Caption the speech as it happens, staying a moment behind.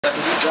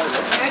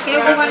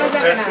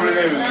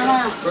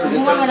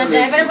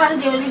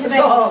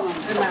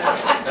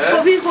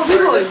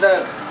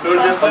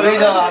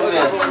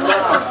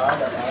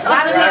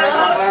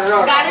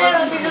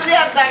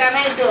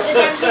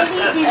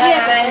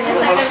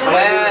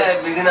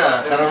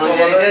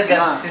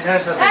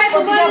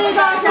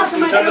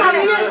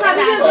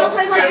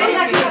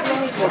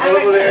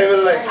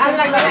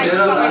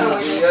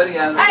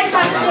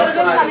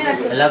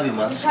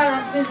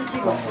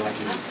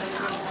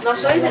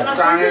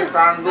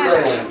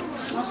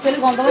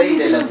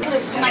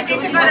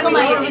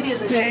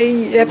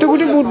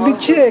এতগুলো বুট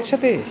দিচ্ছে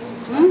একসাথে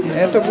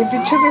এত বুট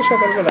দিচ্ছে তো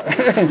সকালবেলা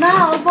না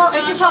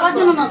এটা সবার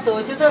জন্য না তো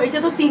এটা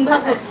তো 3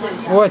 ভাগ হচ্ছে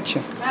ও আচ্ছা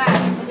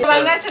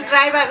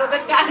ড্রাইভার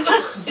ওদের কাজ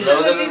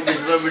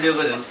ভিডিও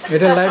করেন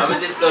এটা লাইভ আমি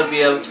দেখতে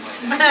পিএল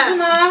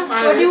না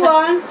what do you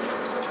want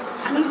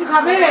তুমি কি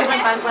খাবে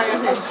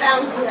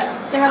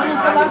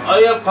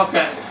ওই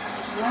ফাকা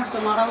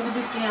তোমারা ওদের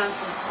দিকে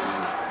আসো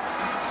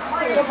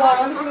এটা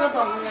গরম ছিল তো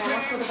আমার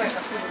ছোট পাইটা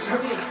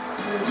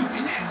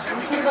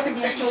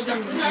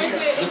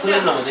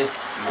খুলেন না আমাদের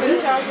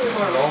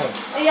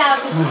এই আর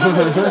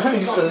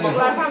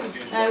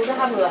ওটা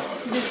খাবো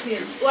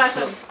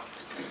ওয়াসাম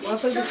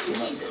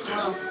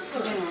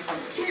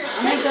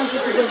আমি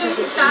তো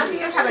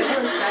খাবে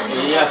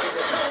ইয়া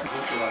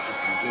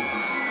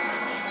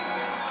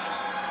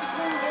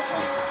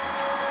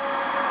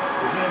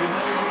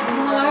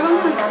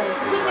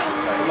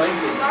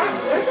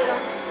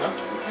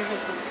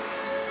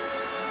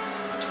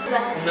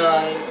No,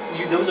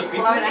 there was a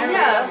picture.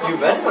 Yeah. You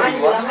read it?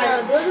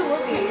 There's a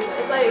movie.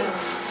 It's like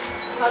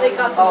how they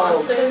got the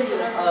monsters.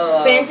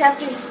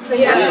 Fantastic.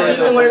 Yeah.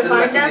 Somewhere to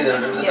find them.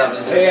 Yeah.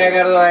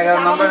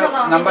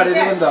 Number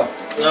 11 দাও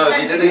No,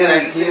 এটা দেখে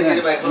রাখছি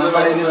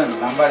নাম্বার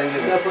 11 নাম্বার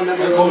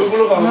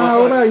 11 না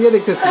ওরা ইয়ে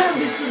দেখতেছে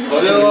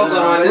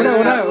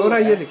ওরা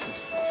ইয়ে দেখতেছে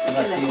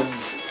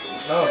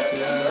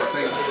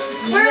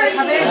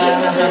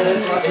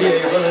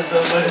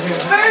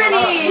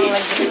Bernie.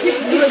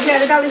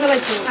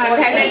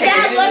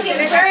 Dad, look,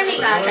 it's Bernie.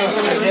 I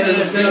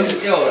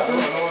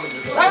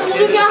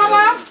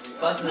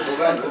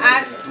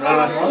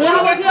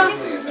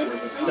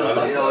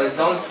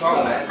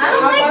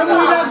don't like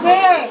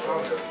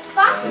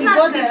Fox is not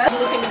good.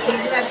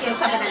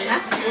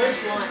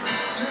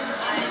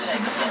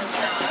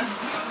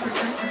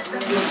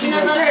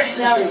 Peanut butter.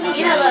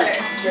 Peanut butter.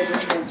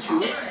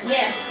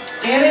 Yeah.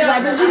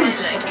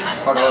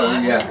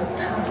 Yeah.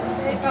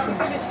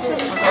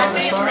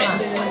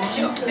 What's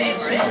your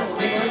favorite?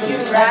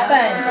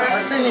 Rapan.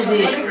 What time is it?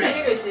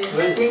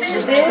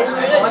 Is it?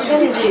 What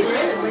time is it?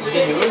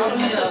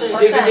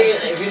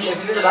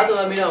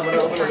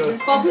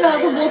 Coffee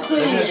also both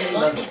free.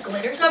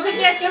 Coffee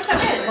yes, you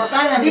come in.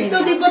 Dipto,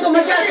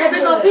 तुम्हें क्या खाबे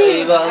coffee?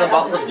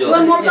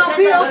 One more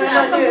coffee or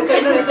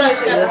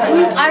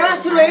আরো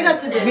আছে রয়ে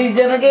গেছে যে 20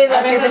 জনকে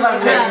রাখতে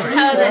পারবে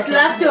it's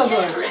left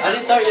over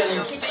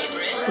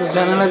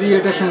জানালা দিয়ে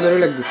এটা সুন্দরই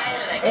লাগছে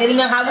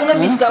এরিমা খাবো না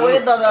মিস খাবো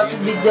দাদা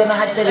 20 জন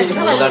হাতে রেখে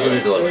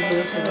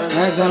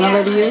হ্যাঁ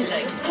জানালা দিয়ে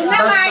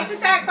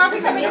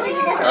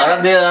Ara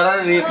de ara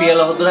refill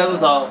hoto na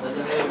so.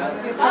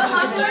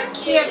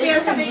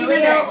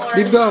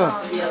 Divya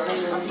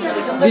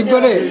Divya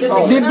রে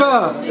Divya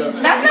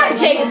That's not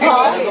Jake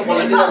Paul.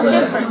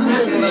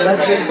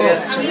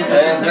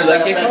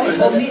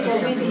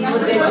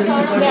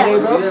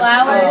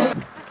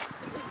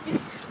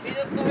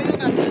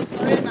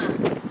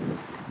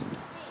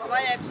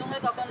 সবাই একসঙ্গে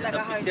কখন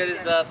দেখা হয় Here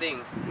is the thing.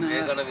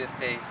 We're gonna be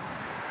stay.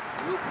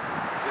 Look.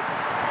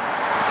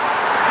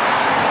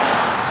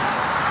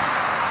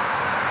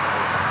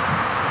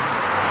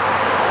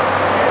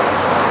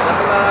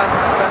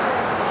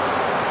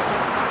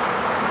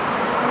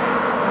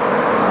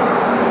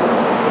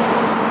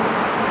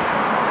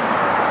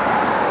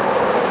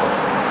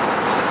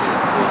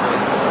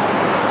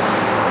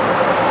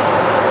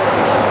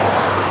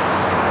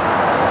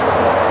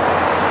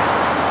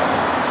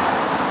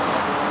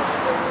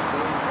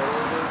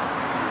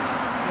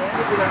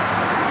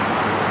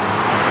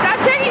 Stop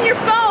checking your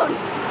phone.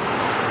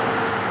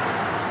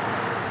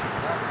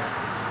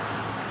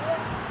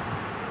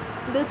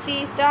 Dutti,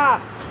 stop.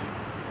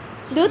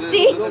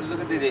 Dutti. Look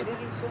at Didi.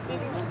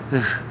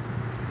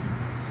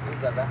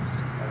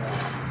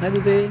 হ্যাঁ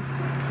দিদি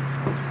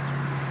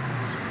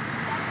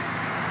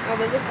Oh,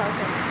 there's a car.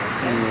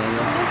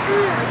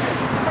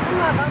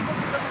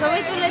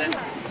 সবাই তুলেছে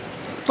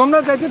তোমরা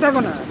যাইতে থাকো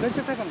না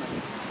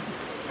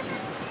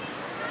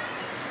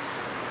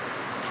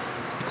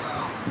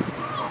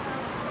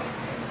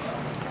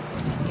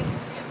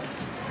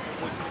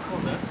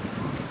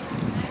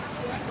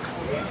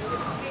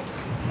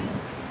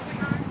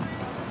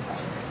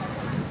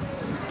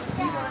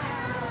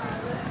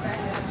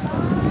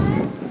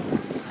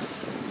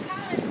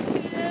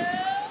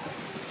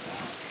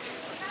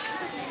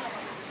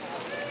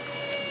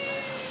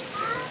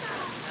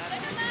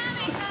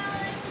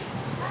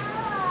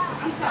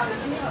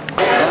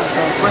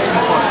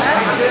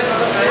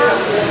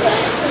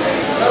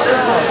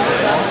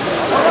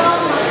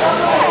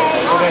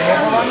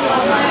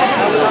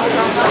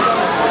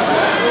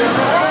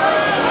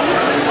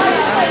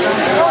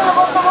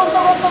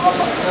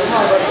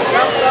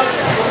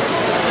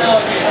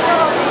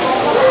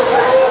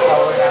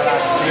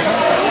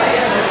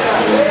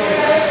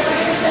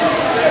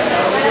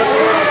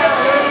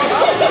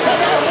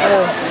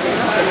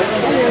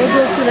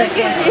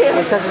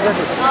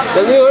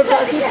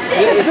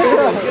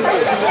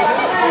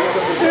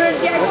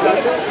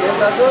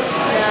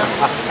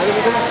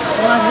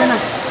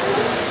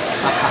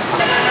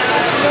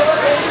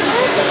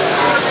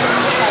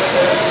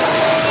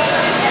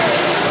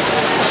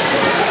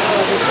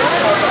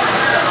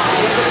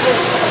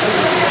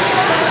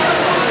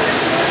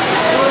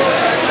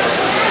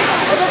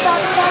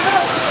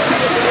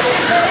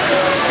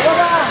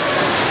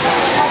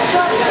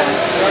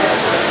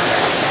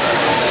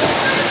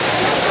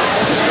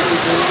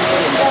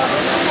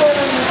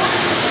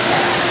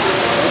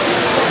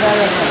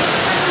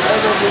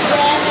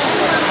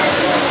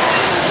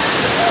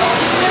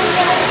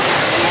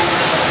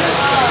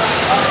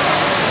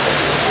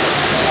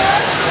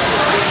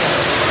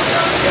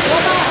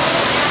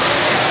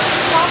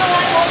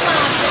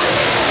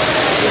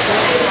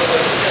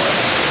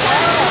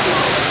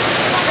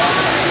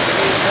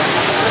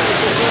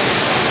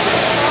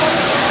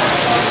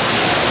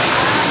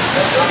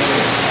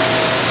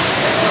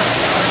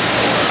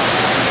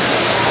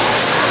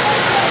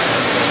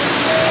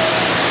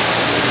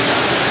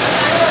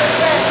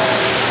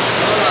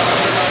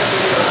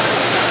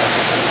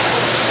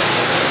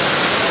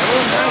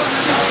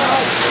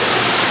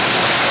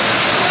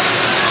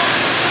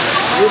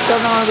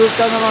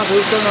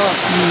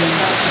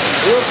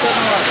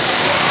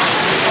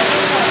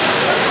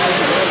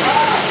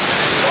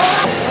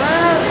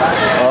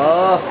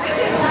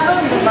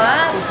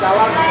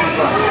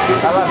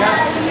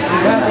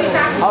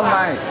How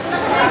nice.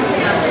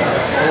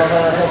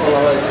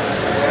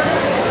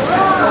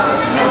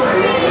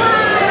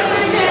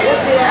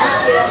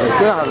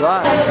 Itu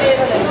harga.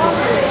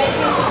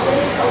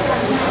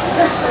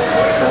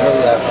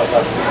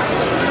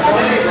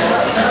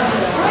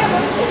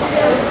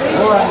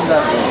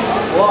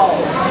 Wow.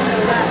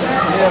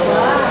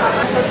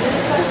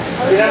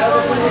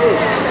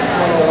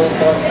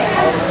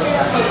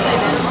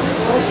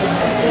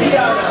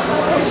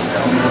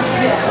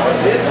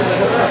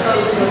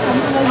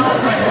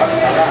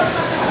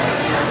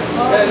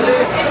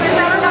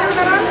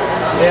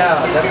 Yeah,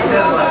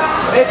 definitely.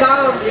 Hey,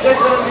 come. You guys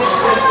gonna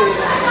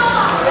meet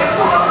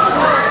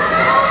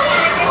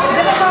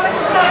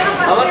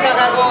আমার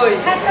কাকা কই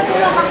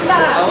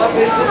আমার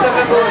বিস্কুট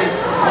কাকা কই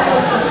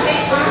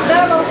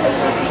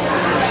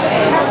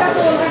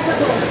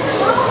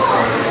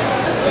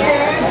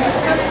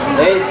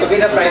এই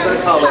চিকেনটা ফ্রাই করে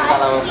খাওয়াবো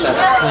কালা মশলা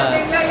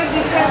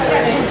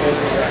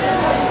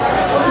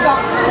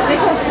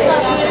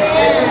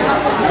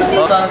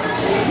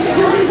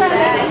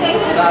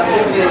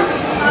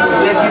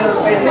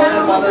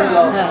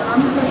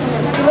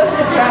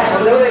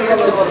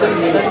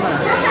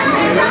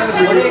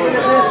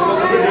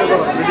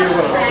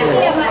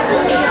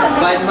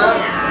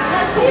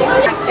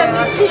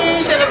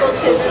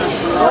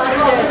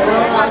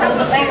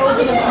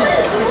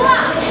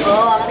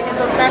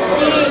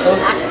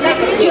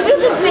You do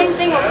the same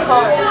thing with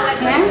cars.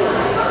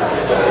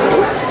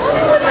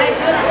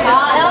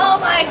 Oh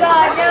my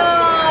god, no!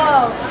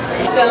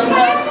 Dun,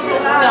 dun,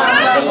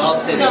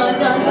 dun,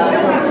 dun, dun,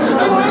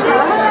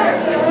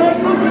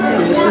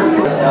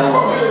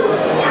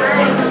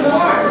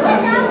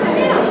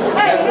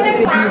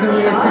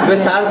 वे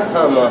शांत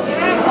था माँ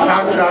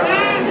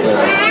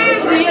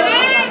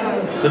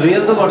तो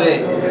रियल तो बड़े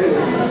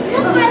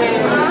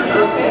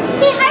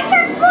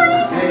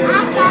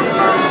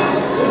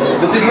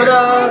दुती छोड़ा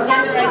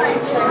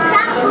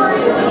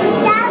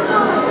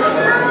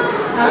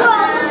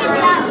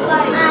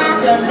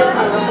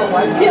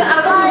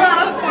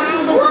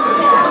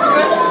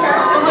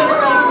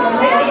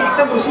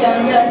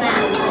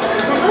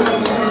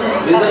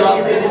This is the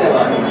last city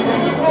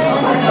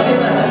there.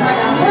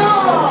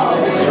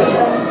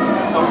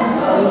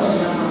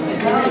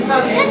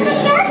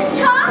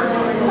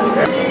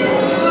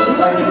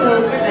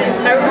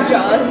 I wrote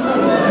Jaws.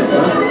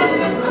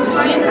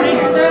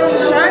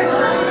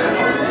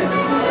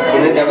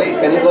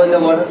 Can you go in the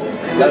water?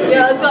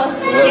 Yeah, let's go.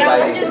 Yeah,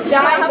 let's just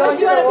dive. How much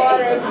do you want to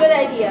pay? Good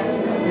idea.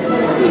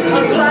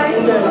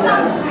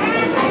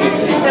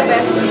 The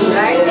best tea,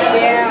 right?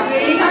 Yeah.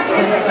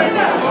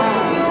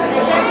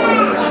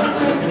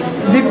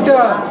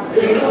 Victor.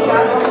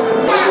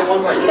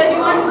 Because you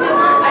want to see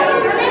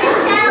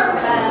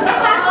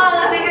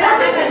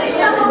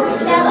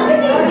look at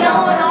these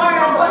yellow and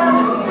orange ones.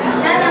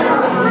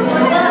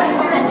 No.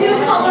 The two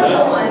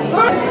colorful ones.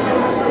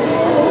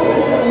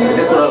 It's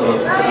a coral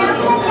rose.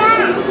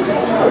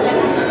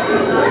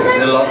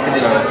 The lost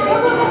city.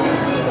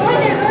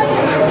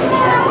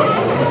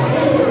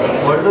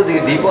 What is the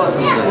deep or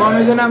something?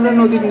 আমি জানি আমরা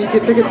নদীর নিচে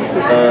থেকে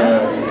তুলতেছি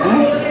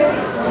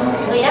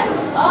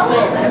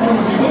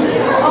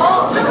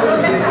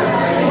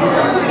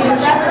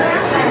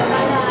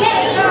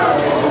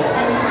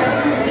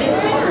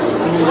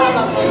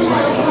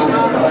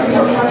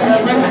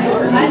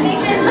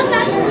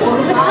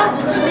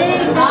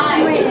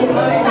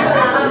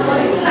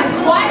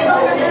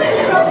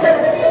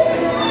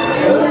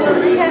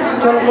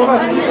চলো বাবা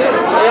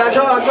Hey,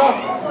 Asho.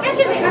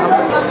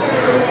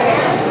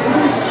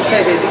 Hey,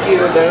 দেখি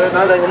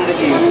না দেখেন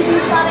দেখি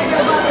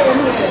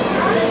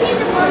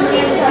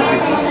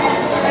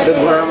এটা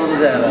ঘোরার মতো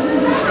যায় না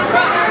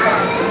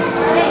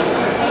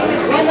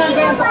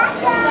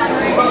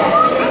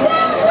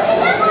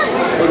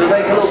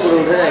ওটাই খেলো উপরে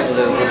উঠে যায়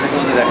বলে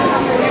দেখেন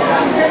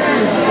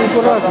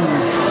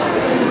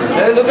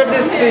look at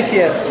this fish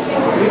here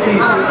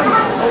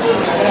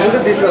look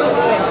at this one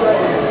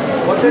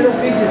what kind of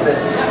fish is that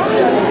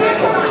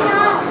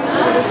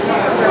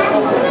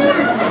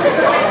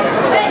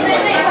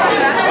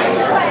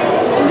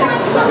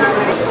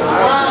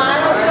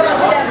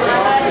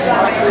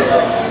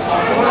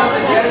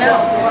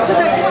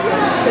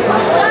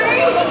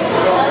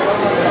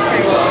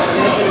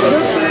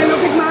Look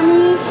at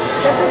mommy.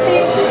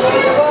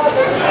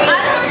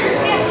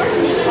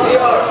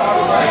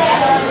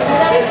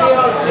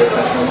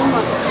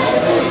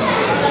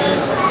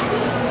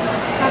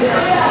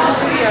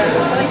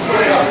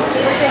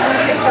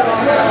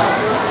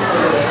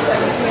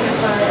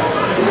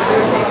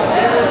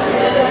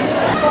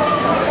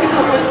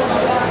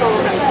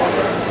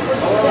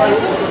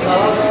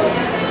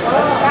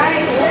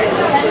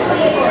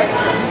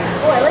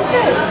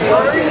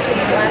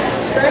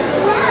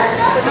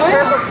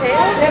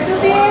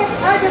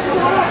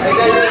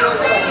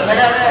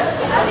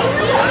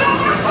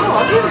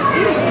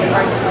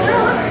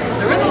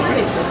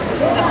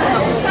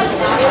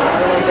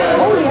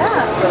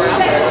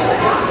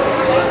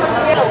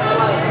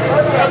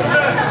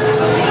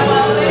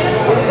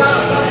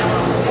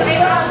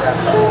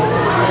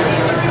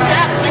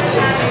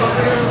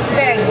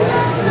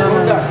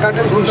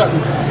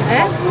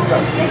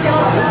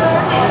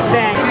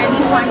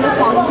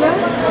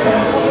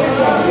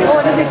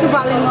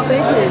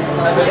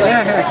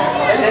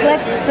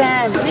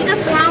 These are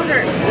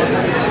flounders.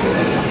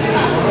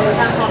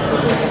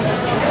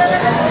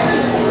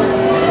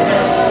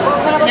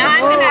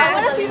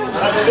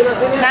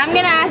 Now I'm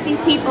gonna ask these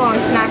people on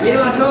Snapchat if you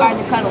can find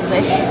the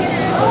cuttlefish.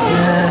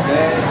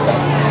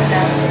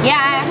 Yeah,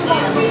 I actually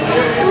am.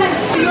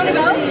 You wanna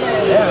go?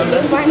 Yeah.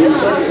 You'll find the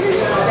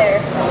flounders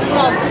there.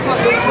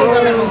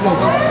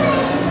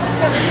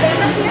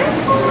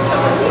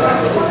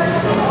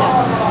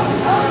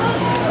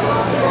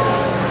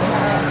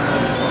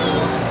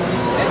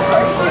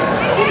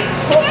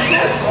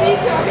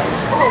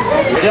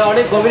 এটা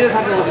অনেক গভীরে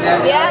থাকে বলতে যায়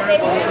Yeah, they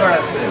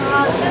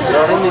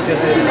অনেক নিচে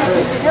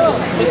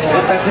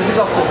Pacific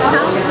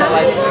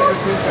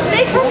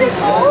They touch it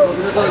close.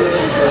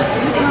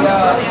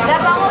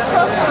 That's almost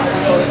close.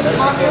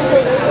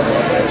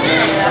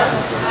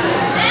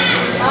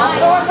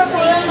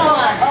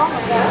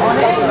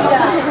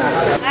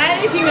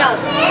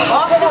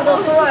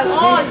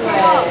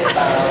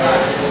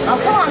 Oh,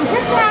 come on,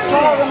 get down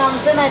here.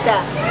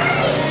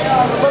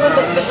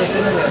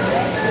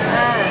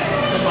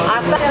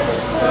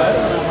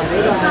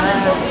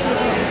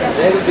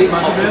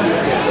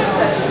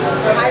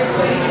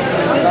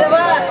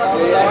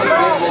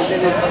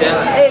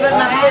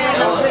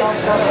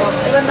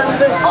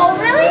 Oh,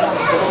 really?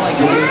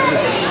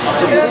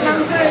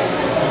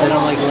 I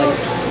don't like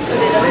lights.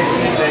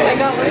 I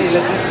got one.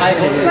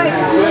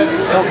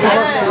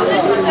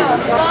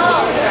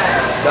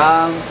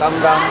 Calm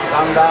down.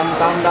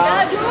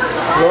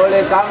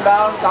 Slowly calm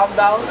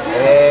down.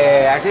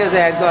 Hey, actually,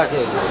 I got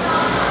it.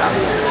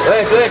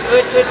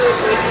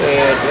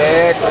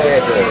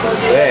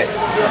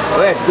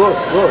 Wait. Good.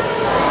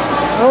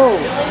 Oh,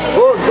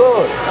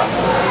 good.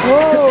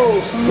 Oh,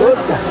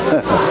 good.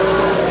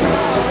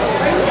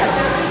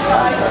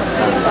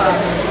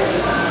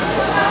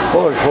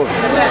 Hold.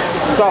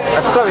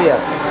 Stop here.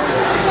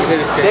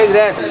 Take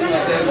that.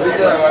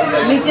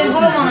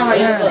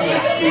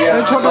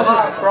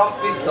 Frog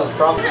fish তো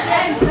frog.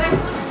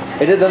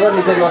 এটা দাদা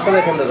নিচে মাছটা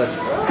দেখেন দাদা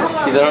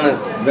কি ধরনের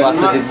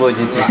মাছটা দেখবো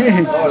যেতে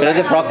এটা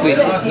হচ্ছে frog fish.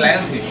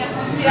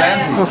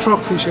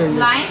 Frog fish.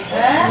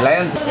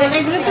 Lion.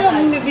 এগুলো তো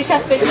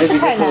বিষাক্ত এগুলো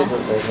খায় না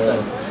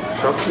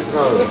Frog fish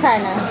খাও খায়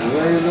না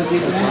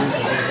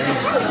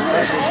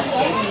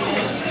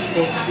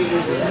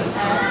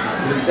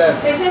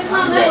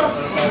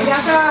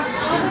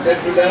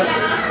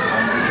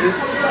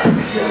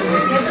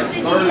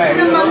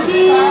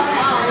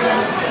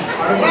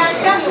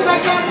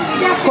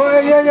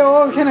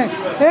ওখানে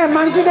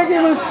মাংকি দেখি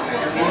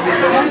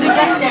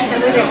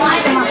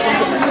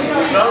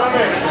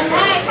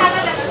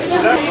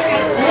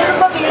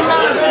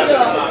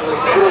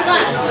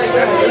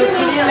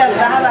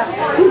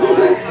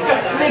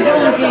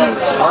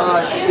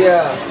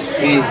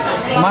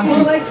মাংকি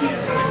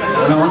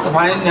তো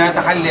ভাই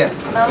না খাইলে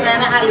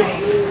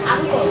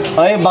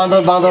এই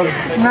বাঁদর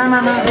না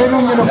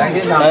এরকম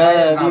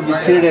হ্যাঁ তুমি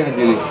ছেড়ে রেখে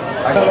দিবি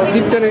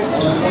ভিতরে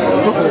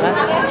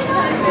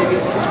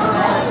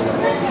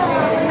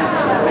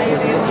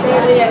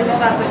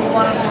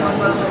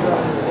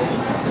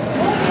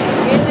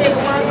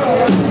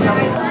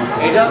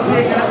এটা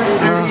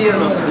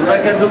তোমরা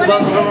কেন ঢুকবা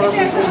তোমরা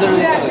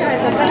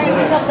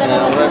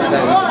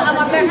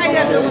আমাদের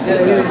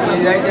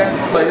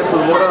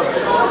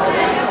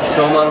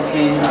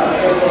সোমাকি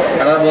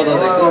খারাপ বদল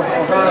দেখো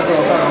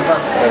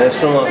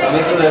রেশম আমি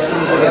একটু রেশম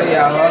থেকে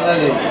আলাদা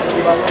নেই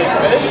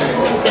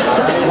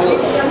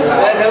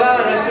এই দেবা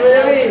রেশম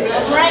যাবি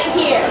Right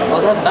here. Oh,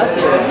 that's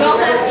it. No,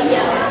 that's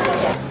yeah.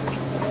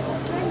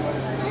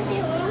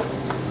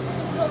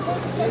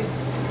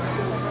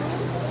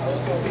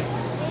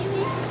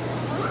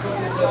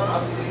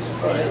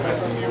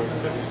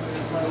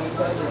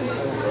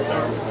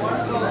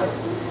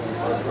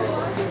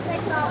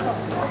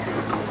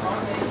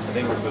 I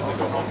think we're supposed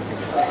to go home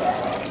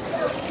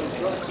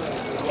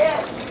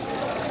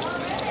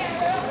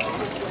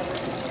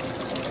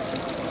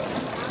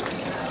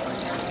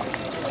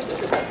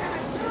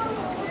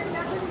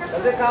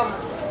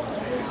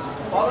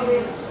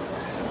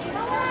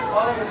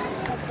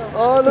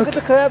Oh, look at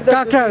the crab.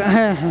 কাঁকড়া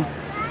হ্যাঁ হ্যাঁ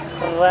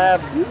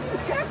Crab.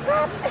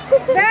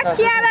 দেখ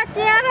কিয়ারা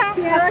কিয়ারা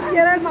কিয়ারা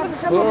কিয়ারা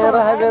মাকুসা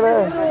Kiara है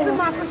मेरा.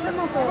 মাকুসা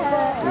মতো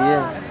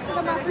Yeah.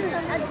 সেটা মাকুসা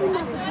একদম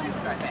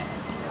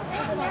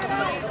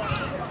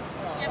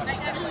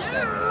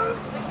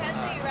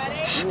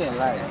Yeah,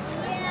 right.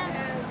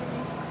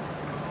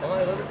 Come on,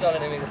 look at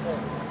Jordan. Make it fun.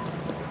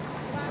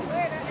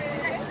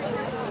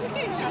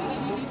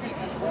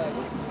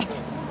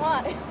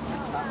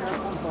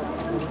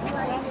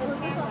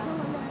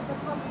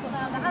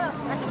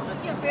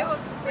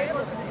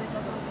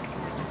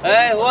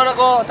 Hey, who wanna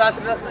go touch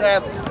the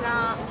crab?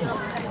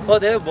 Oh,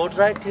 they have a boat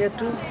right here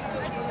too.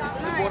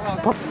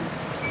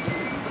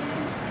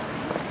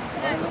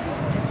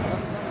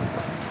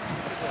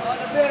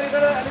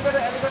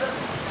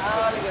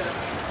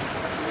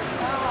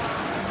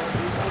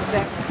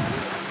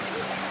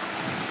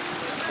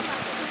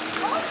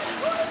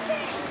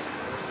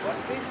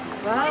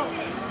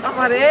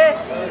 আমারে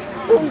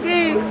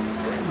কুঙ্কি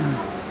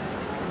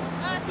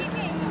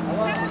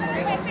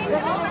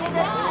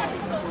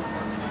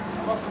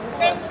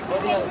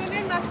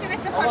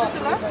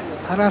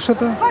আর আসো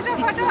তো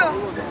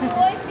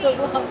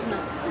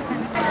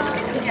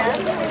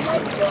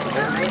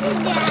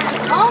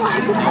Oh my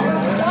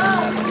god.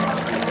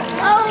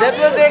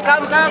 They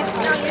come.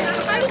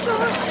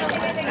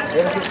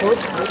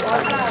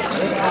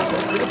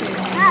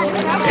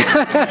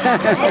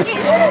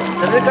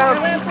 Does it come?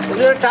 Is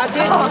it touch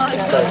it?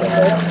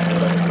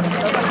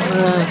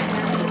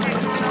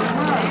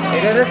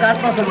 It is a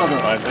cat muscle, mother.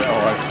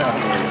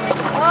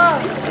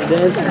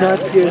 That's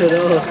not scared at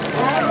all.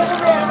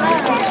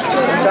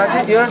 Touch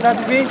it. You want to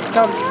touch me?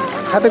 Come.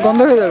 হাতে গন্ধ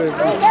হয়ে যাবে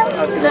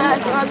That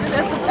was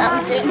just a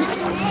fountain.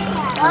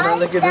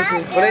 Look at this.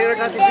 What are you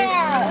touching me?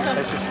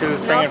 That's just because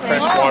it's bringing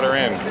fresh water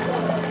in.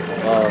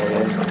 Oh,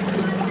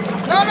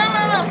 yeah. No.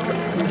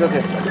 It's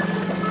okay.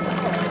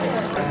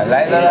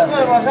 Like that.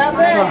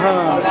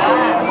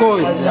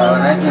 কই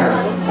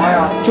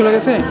চলে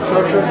গেছে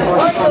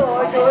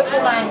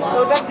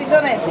ওটার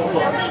পিছনে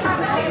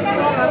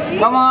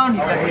Come on.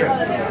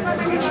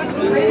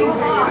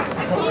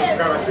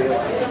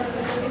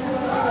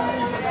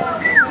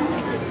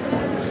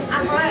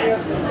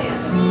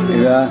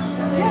 এরা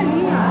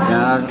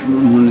যারা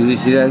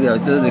মনীষীরা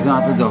হয়তো দেখুন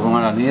হাতে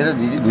জহমারা নিয়ে এরা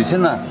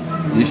বুঝছেন না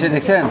দৃশ্যে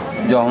দেখছেন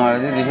জহমারা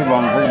দিয়ে দেখে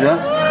বন্ধ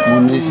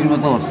মনীষীর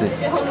মতো হচ্ছে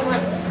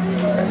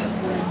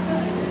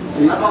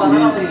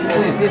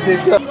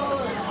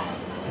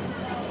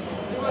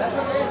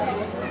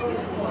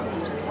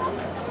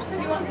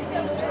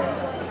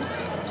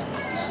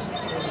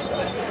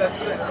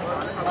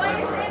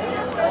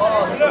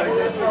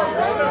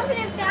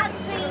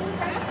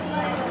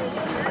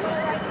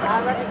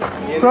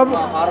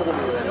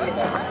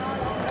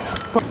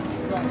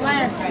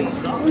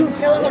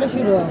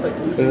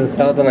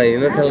খেলা তো নাই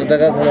খেলা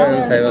দেখা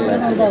সাইবার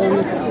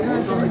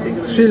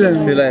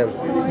শ্রীলঙ্কা সিলাইন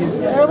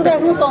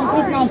এখনো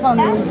কমপ্লিট না ফান্ড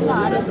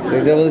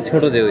এটা বলতে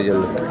ছোট যে ওই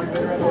জন্য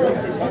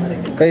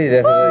এই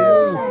দেখো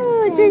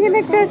চিকেন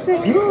একটা আসছে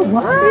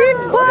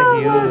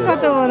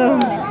কত বড়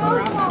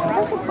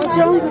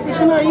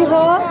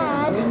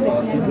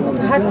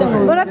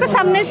ওরা তো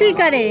সামনে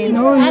শিকারে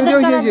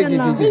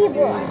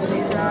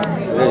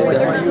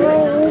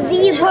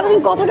সারাদিন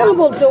কথা কেন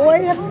বলছো ওই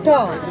একটা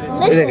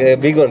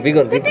বিগন বিগ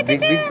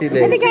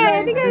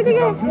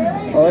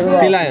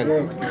সিলাইন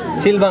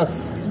সিলভাস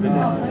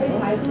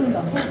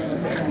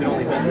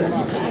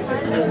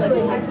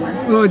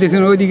ওই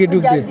দেখুন ওইদিকে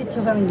ডুবছে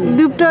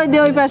ডুবটা ওই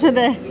দিয়ে ওই পাশে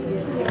দেয়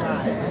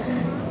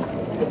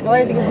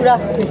এদিকে ঘুরে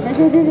আসছে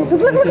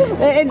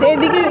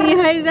এদিকে ই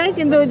হয়ে যায়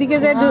কিন্তু ওইদিকে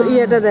যায়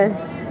ইয়েটা দেয়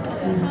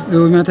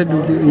ওই মাথায়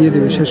ডুবতে ইয়ে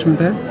দেবে শেষ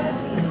মাথায়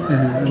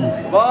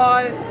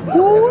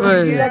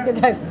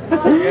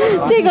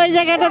ঠিক ওই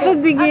জায়গাটা তো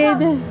দিকে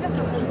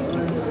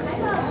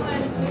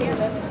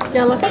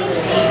চলো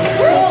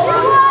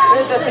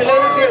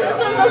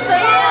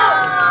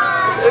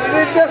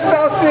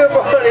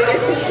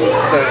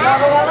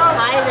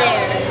Hi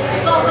there.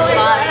 Oh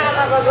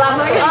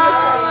my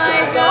god.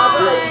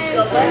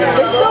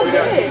 They're so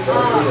good.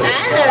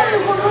 And they're,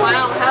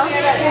 wow, how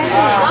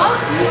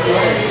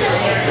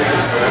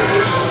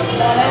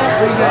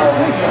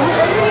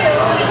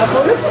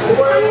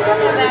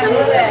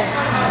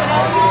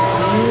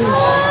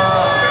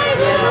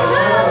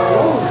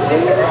This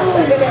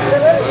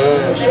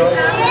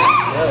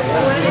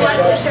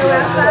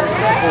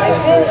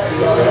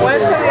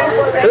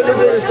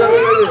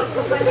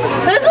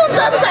one's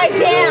upside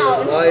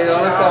down.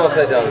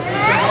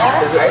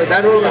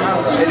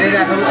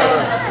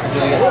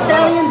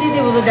 Italian দিদি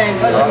বলে দেয়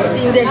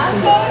তিন দেশ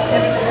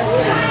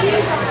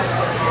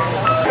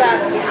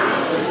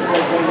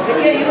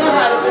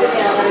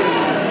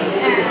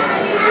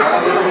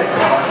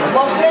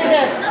বসলে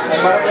শেষ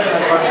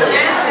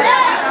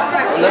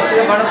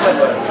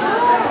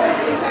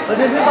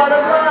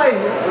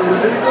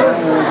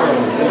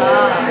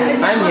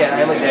I'm here.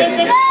 I'm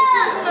okay.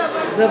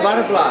 The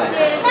butterfly.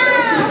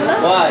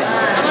 Why?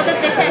 আমাদের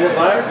দেশে The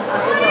bird?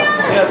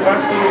 Yeah,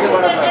 birds see the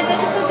butterfly.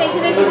 দেশে তো দেখি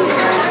দেখি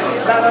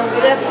বাগান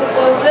বিলাস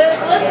করতে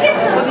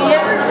দিয়ে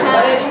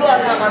আর এগুলো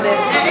আছে আমাদের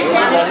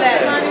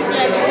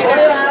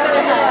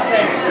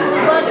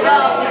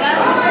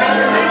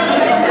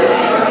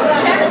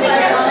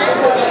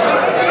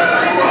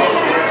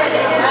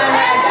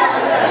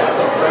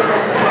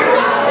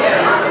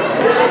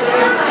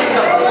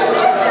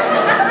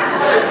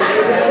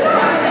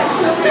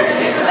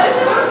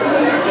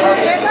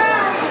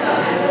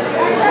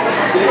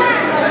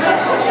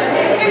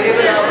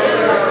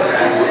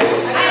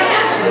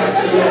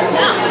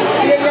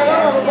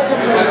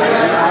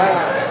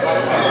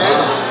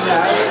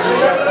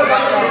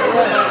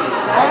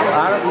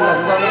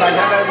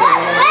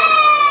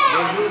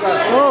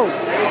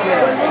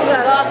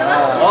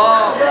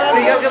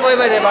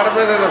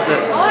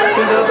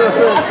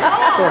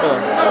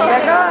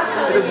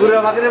Guru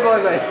makin boy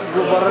boy,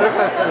 guru baru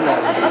kan.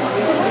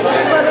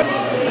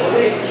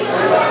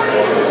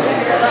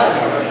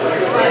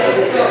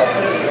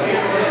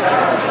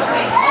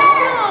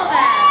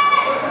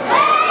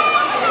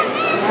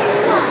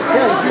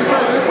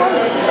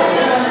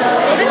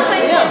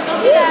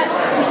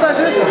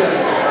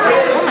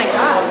 Oh my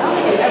god.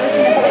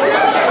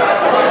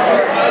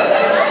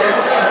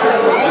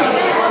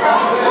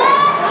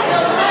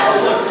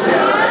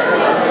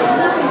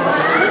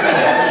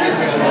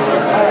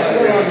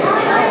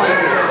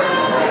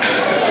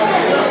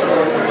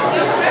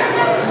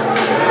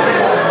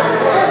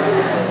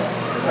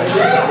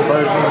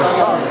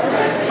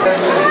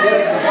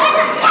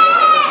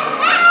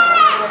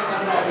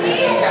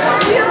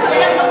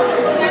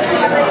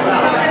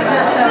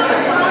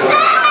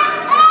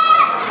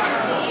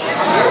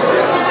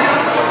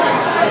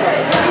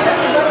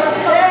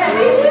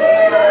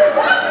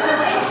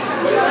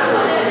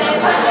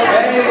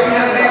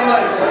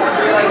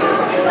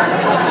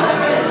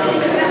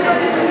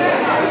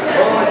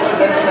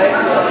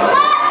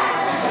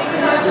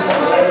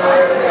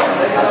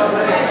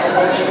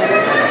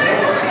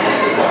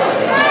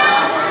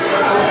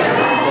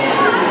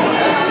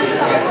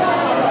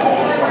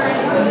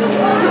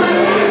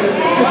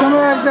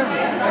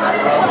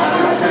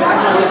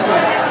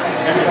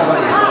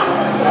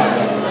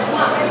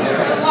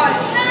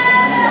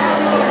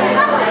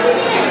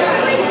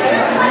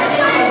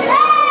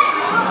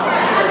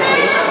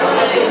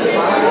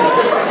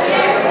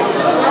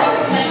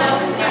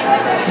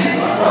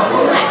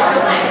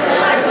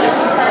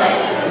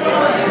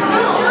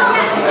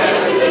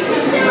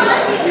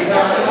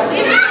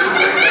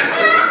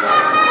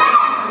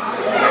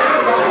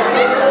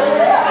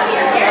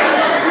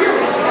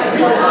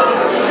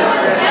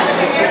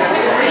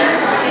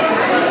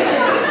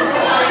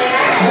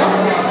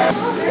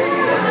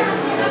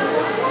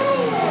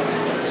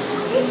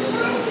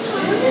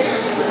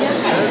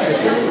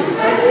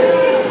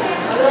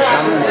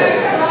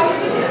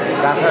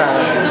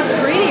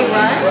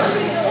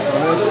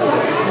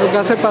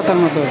 গাছের পাতার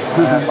মতো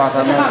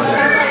পাতার মতো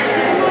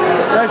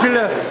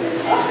আসলে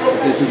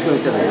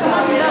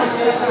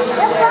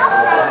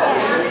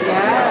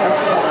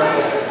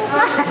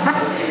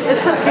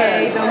It's okay,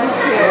 don't be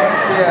scared.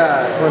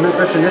 Yeah. Well, no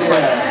question. This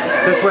way.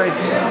 This way.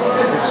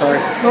 Sorry.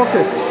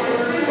 Okay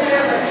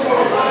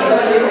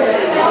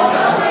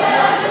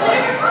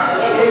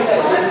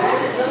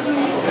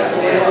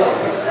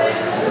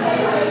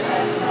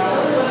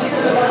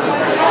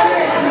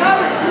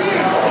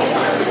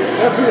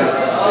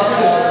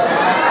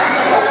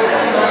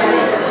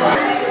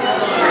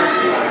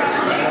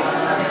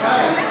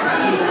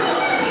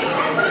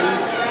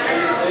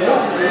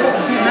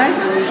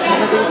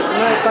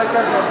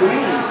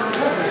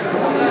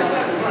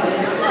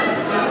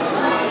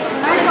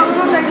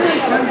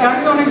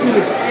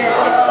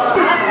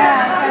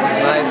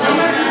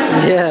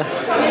Yeah.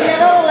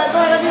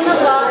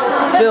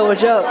 Phil,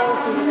 what's up?